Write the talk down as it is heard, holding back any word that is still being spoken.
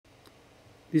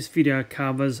This video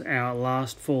covers our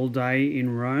last full day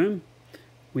in Rome.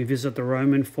 We visit the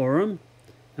Roman Forum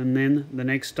and then the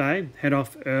next day head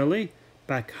off early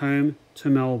back home to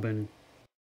Melbourne.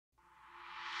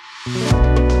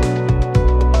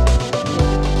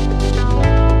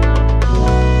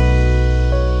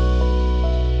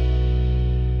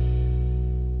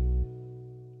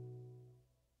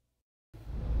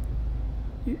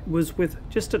 It was with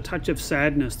just a touch of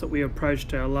sadness that we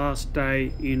approached our last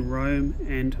day in Rome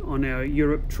and on our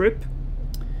Europe trip.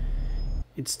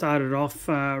 It started off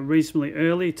reasonably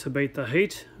early to beat the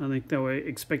heat. I think they were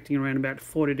expecting around about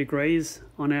 40 degrees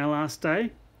on our last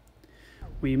day.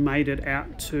 We made it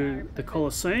out to the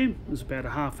Colosseum. It was about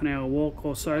a half an hour walk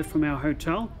or so from our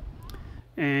hotel,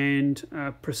 and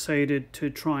proceeded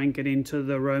to try and get into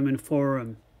the Roman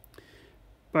Forum.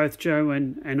 Both Joe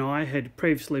and I had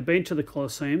previously been to the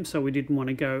Colosseum, so we didn't want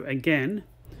to go again,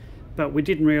 but we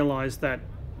didn't realise that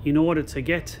in order to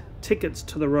get tickets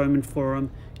to the Roman Forum,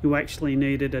 you actually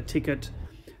needed a ticket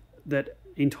that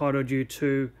entitled you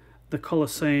to the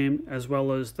Colosseum as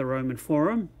well as the Roman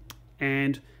Forum,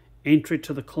 and entry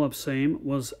to the Colosseum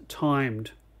was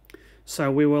timed. So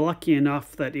we were lucky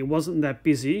enough that it wasn't that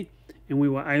busy, and we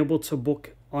were able to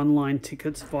book online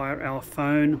tickets via our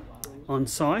phone on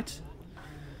site.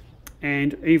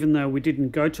 And even though we didn't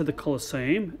go to the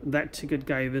Colosseum, that ticket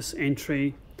gave us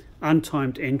entry,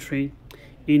 untimed entry,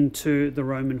 into the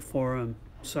Roman Forum.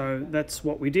 So that's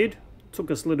what we did.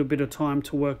 Took us a little bit of time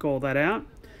to work all that out,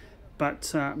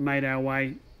 but made our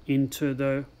way into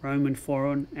the Roman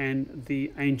Forum and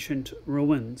the ancient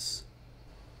ruins.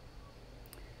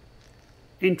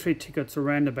 Entry tickets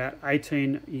around about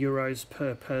 €18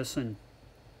 per person.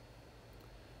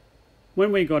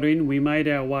 When we got in, we made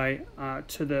our way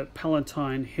to the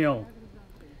Palatine Hill.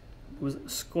 It was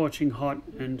scorching hot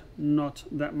and not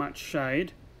that much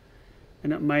shade,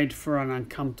 and it made for an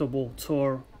uncomfortable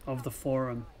tour of the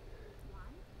Forum.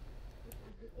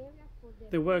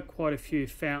 There were quite a few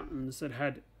fountains that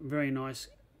had very nice,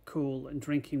 cool and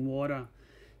drinking water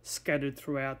scattered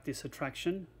throughout this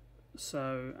attraction.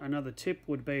 So another tip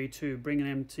would be to bring an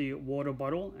empty water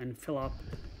bottle and fill up,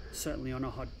 certainly on a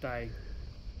hot day.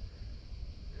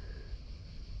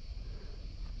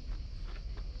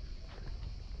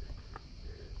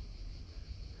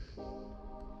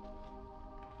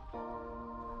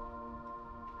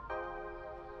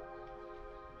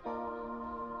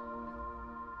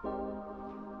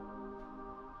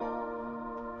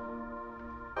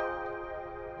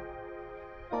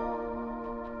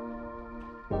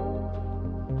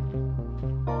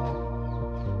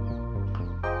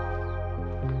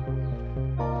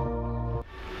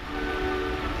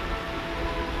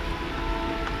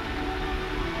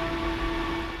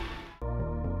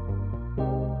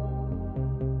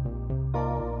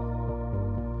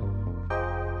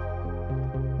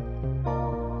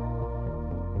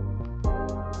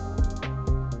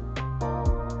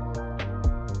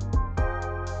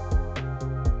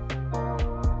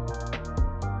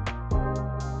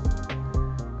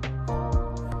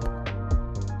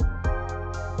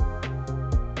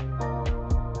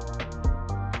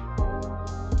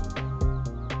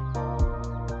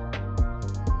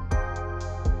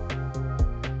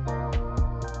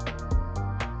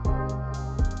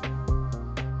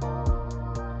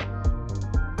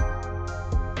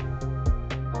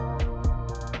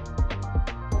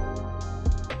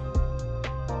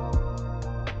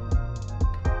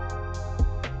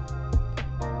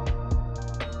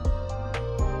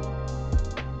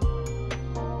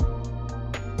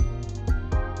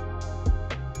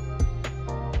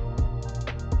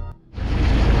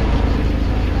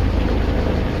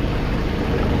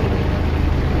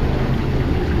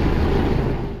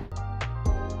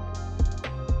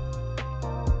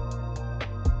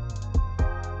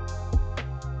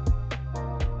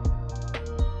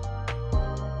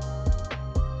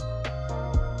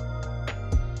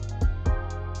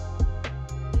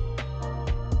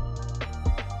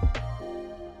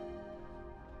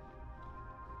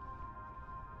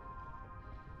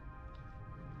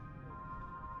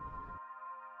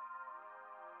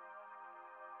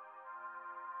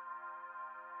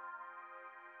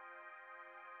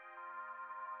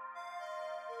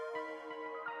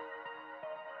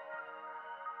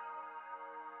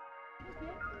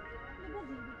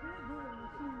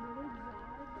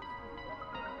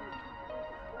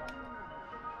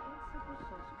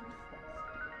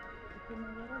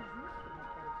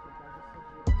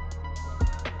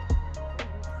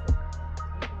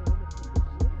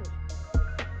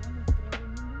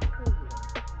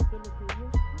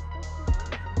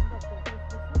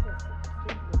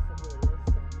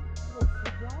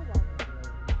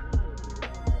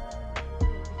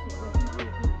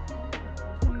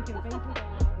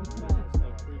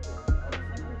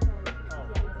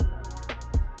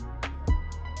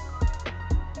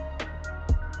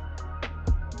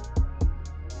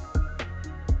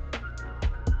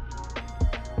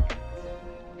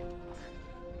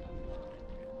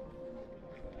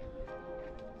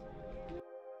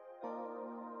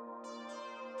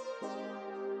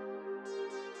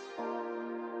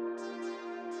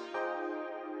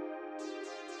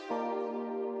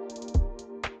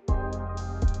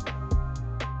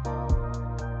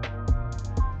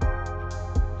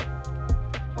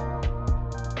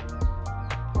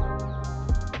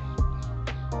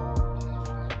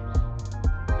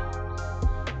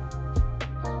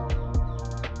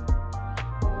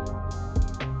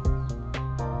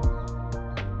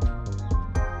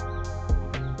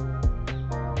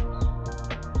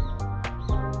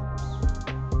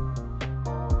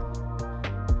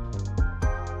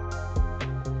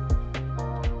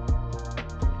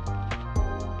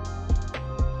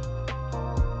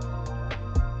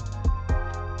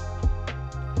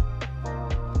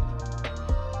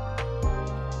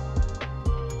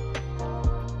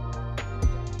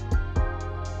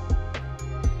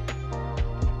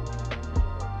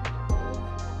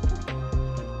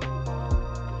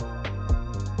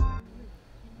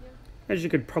 As you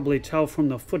could probably tell from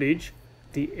the footage,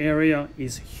 the area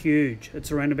is huge. It's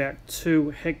around about 2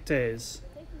 hectares.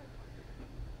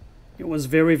 It was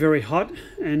very, very hot,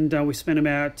 and we spent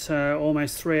about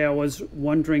almost 3 hours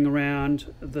wandering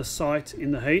around the site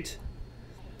in the heat.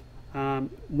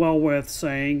 Well worth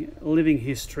seeing, living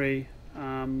history.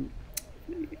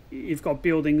 You've got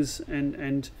buildings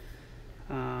and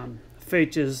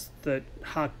features that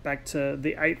hark back to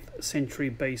the 8th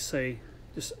century BC.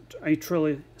 Just a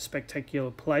truly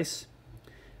spectacular place.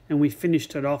 And we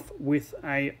finished it off with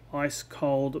a ice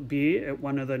cold beer at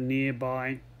one of the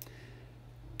nearby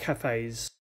cafes.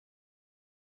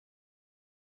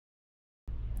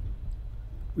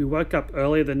 We woke up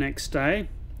early the next day,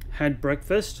 had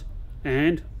breakfast,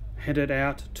 and headed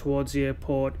out towards the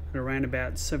airport at around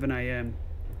about 7 AM.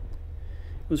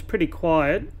 It was pretty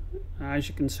quiet. As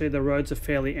you can see, the roads are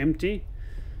fairly empty.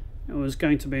 It was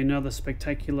going to be another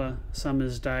spectacular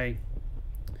summer's day.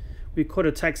 We caught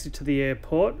a taxi to the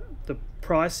airport. The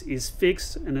price is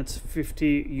fixed and it's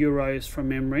 50 euros from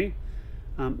memory.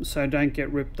 So don't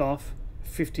get ripped off.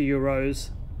 50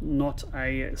 euros, not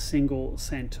a single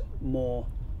cent more.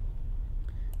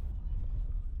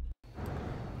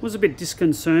 It was a bit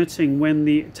disconcerting when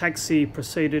the taxi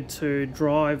proceeded to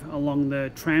drive along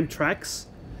the tram tracks,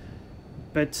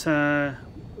 but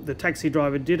the taxi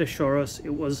driver did assure us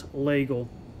it was legal.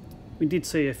 We did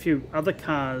see a few other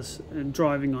cars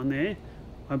driving on there.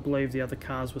 I believe the other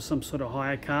cars were some sort of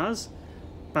hire cars,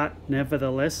 but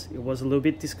nevertheless it was a little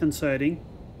bit disconcerting.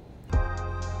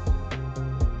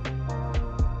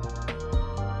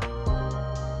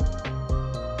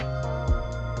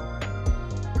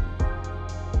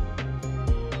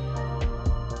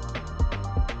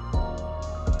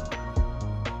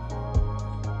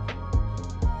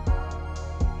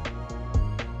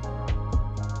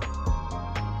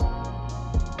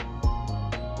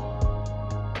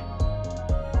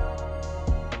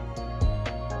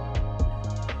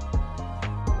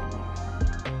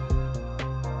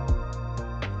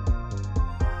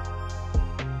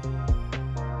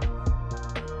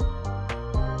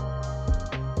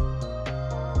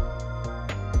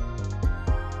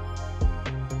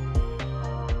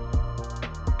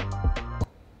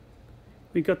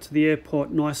 We got to the airport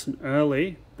nice and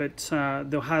early, but there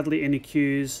were hardly any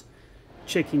queues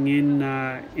checking in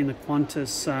the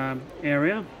Qantas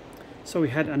area. So we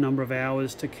had a number of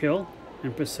hours to kill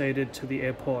and proceeded to the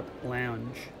airport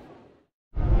lounge.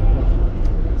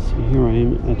 So here I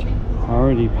am at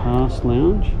Priority Pass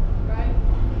Lounge.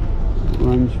 It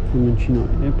runs from Chino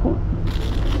Airport.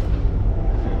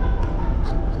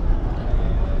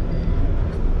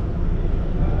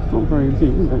 It's not very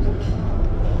big, is it?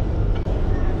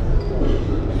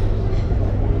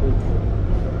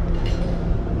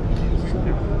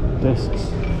 Desks,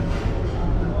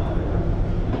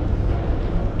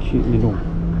 cute little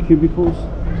cubicles.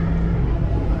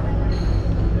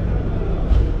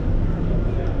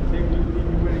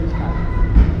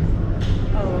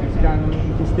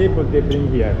 This table they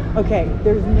bring here. Okay,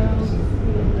 there's no.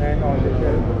 And all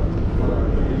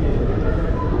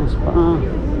Nice bar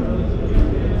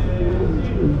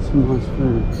and some nice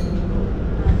food.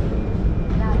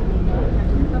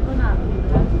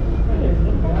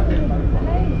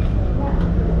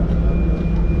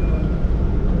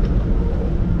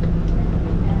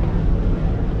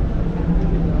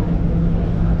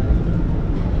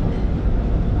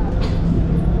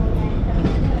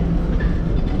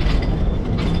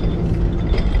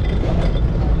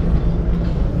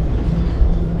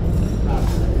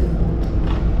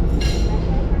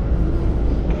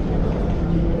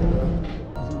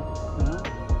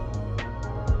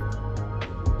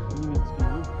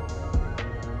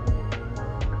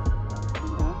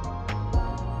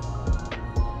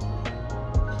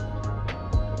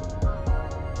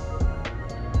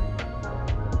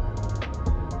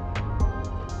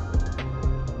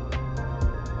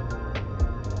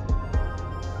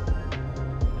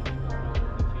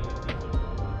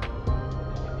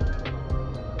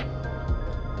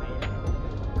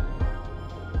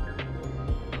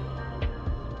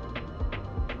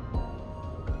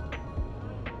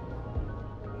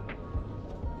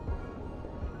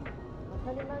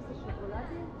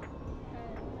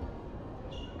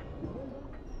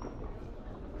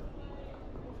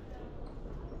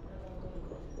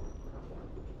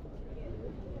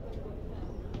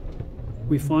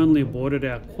 We finally boarded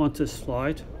our Qantas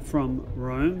flight from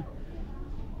Rome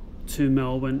to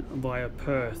Melbourne via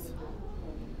Perth.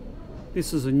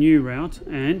 This is a new route,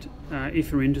 and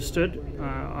if you're interested,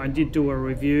 I did do a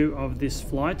review of this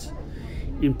flight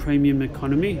in premium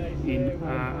economy in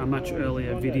a much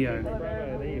earlier video.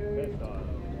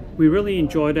 We really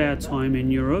enjoyed our time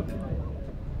in Europe.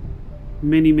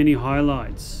 Many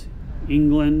highlights.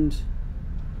 England,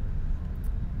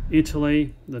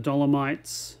 Italy, the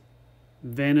Dolomites,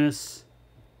 Venice,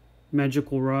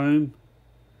 magical Rome,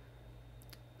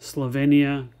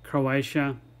 Slovenia,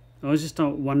 Croatia. It was just a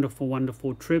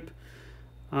wonderful trip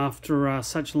after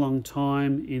such a long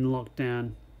time in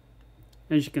lockdown.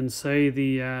 As you can see,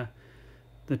 the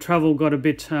travel got a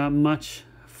bit much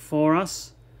for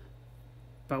us,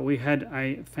 but we had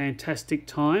a fantastic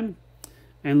time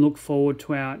and look forward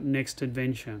to our next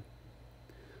adventure.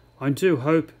 I do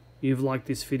hope you've liked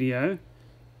this video.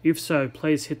 If so,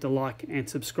 please hit the like and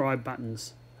subscribe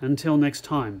buttons. Until next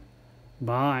time,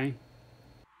 bye.